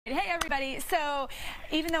Hey everybody, so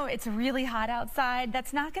even though it's really hot outside,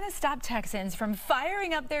 that's not going to stop Texans from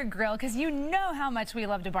firing up their grill because you know how much we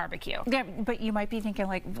love to barbecue. Yeah, but you might be thinking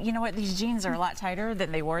like, you know what, these jeans are a lot tighter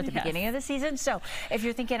than they were at the beginning of the season. So if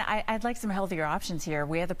you're thinking, I'd like some healthier options here,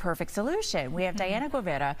 we have the perfect solution. We have Diana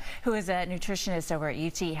Guevara, who is a nutritionist over at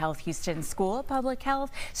UTHealth Houston School of Public Health.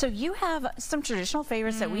 So you have some traditional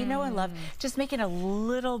favorites that we know and love, just making a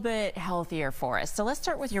little bit healthier for us. So let's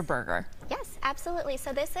start with your burger. Yes, absolutely.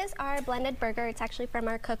 So this is our blended burger. It's actually from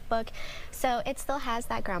our cookbook. So it still has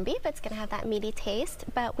that ground beef. It's going to have that meaty taste,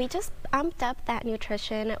 but we just amped up that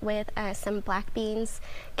nutrition with some black beans,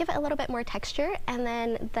 give it a little bit more texture. And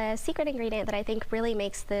then the secret ingredient that I think really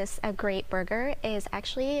makes this a great burger is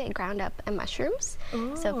actually ground up mushrooms.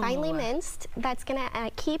 Ooh. So finely minced. That's going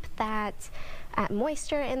to keep that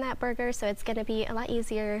moisture in that burger, so it's going to be a lot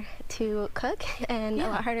easier to cook and a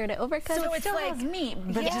lot harder to overcook. So it's still like meat,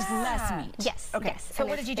 but just less meat. Yes. Okay. Yes. So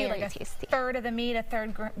what did you do? Like a third of the meat, a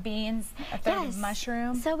third beans, a third of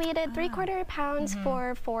mushroom? So we did 3/4 pounds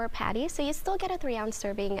for 4 patties. So you still get a 3-ounce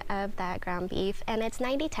serving of that ground beef, and it's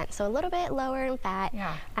 90-10, so a little bit lower in fat.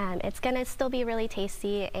 Yeah. It's going to still be really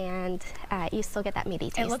tasty, and you still get that meaty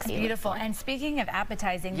taste. It looks beautiful. And speaking of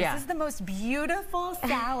appetizing, this is the most beautiful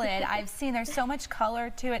salad I've seen. There's so much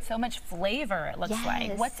color to it, so much flavor, it looks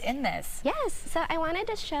like. What's in this? Yes, so I wanted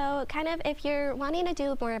to show kind of if you're wanting to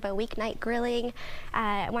do more of a weeknight grilling,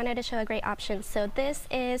 I wanted to show a great option. So this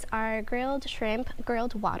is our grilled shrimp,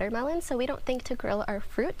 grilled watermelon. So we don't think to grill our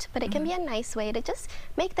fruit, but it can be a nice way to just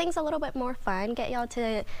make things a little bit more fun, get y'all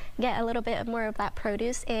to get a little bit more of that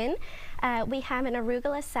produce in. We have an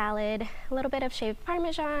arugula salad, a little bit of shaved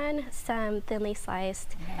Parmesan, some thinly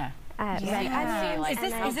sliced red onions.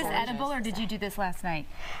 Is this edible, or did you do this last night?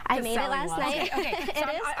 I made it last night. Okay.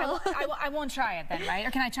 So I won't try it then, right? Or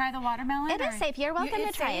can I try the watermelon? It is safe. You're welcome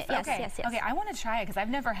to try it. Yes, yes. Okay, I want to try it because I've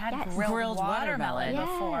never had grilled watermelon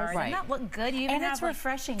before. Doesn't that look good? And it's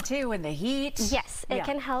refreshing too in the heat. Yes, it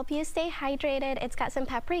can help you stay hydrated. It's got some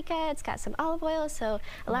paprika, it's got some olive oil, so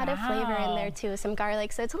a lot of flavor in there too, some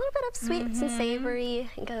garlic. So it's a little bit of sweet and savory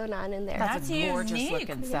going on in there. That's a gorgeous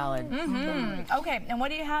looking salad. Okay, and what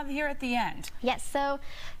do you have here at the end? Yes, so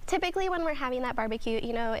typically when we're having that barbecue,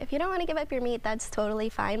 you know, if you don't want to give up your meat, that's totally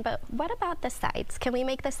fine. But what about the sides? Can we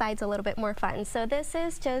make the sides a little bit more fun? So this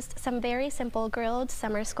is just some very simple grilled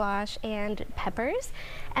summer squash and peppers.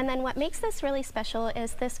 And then what makes this really special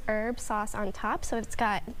is this herb sauce on top. So it's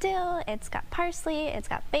got dill, it's got parsley, it's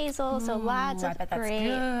got basil, so lots of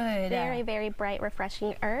great, very, very bright,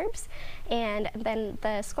 refreshing herbs. And then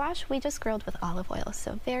the squash we just grilled with olive oil.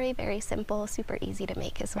 So very, very simple, super easy to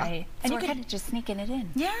make as well. Right. And so we're kind of just sneaking it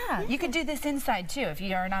in. Yeah, you could do this inside too. If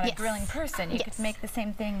you are not a grilling person, you could make the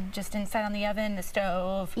same thing just inside on the oven, the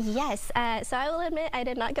stove. Yes, so I will admit I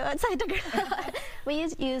did not go outside to grill. We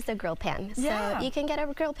used a grill pan. So you can get a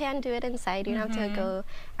grill pan, do it inside. You don't have to go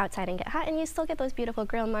outside and get hot, and you still get those beautiful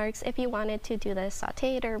grill marks. If you wanted to do this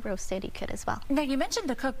sauteed or roasted, you could as well. Now you mentioned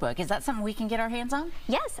the cookbook. Is that something we can get our hands on?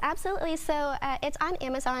 Yes, absolutely. So it's on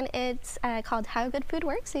Amazon. It's called How Good Food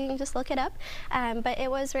Works, so you can just look it up. But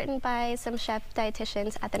it was written by some chef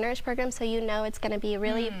dietitians at the Nourish program, so you know it's going to be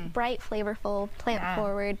really bright, flavorful,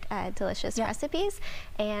 plant-forward, delicious recipes.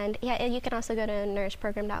 And you can also go to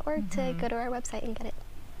nourishprogram.org to go to our website and get it.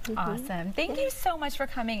 Awesome. Thank you so much for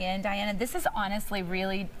coming in, Diana. This is honestly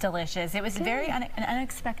really delicious. It was very an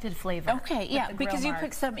unexpected flavor. Okay, yeah, because you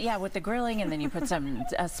put some, with the grilling, and then you put some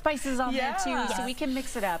spices on there too, so we can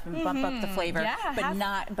mix it up and bump up the flavor,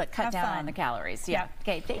 but cut down on the calories. Yeah.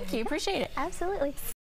 Okay, thank you. Appreciate it. Absolutely.